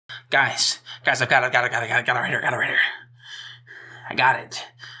Guys, I've got it right here. I got it.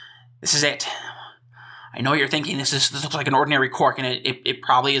 This is it. I know you're thinking this looks like an ordinary cork, and it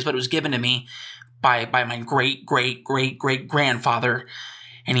probably is, but it was given to me by my great-great-great-great-grandfather.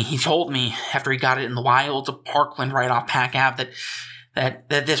 And he told me after he got it in the wilds of Parkland right off Pack Ave that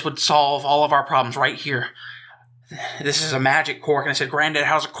this would solve all of our problems right here. This is a magic cork. And I said, Granddad,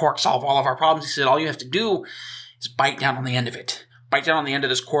 how does a cork solve all of our problems? He said, all you have to do is bite down on the end of it. Bite down on the end of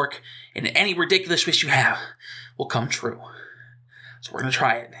this cork, and any ridiculous wish you have will come true. So we're going to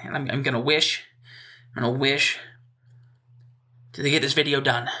try it. And I'm going to wish. I'm going to wish till they get this video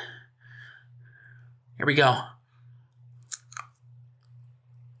done. Here we go.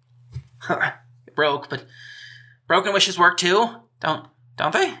 It broke, but broken wishes work too, don't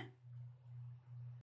they?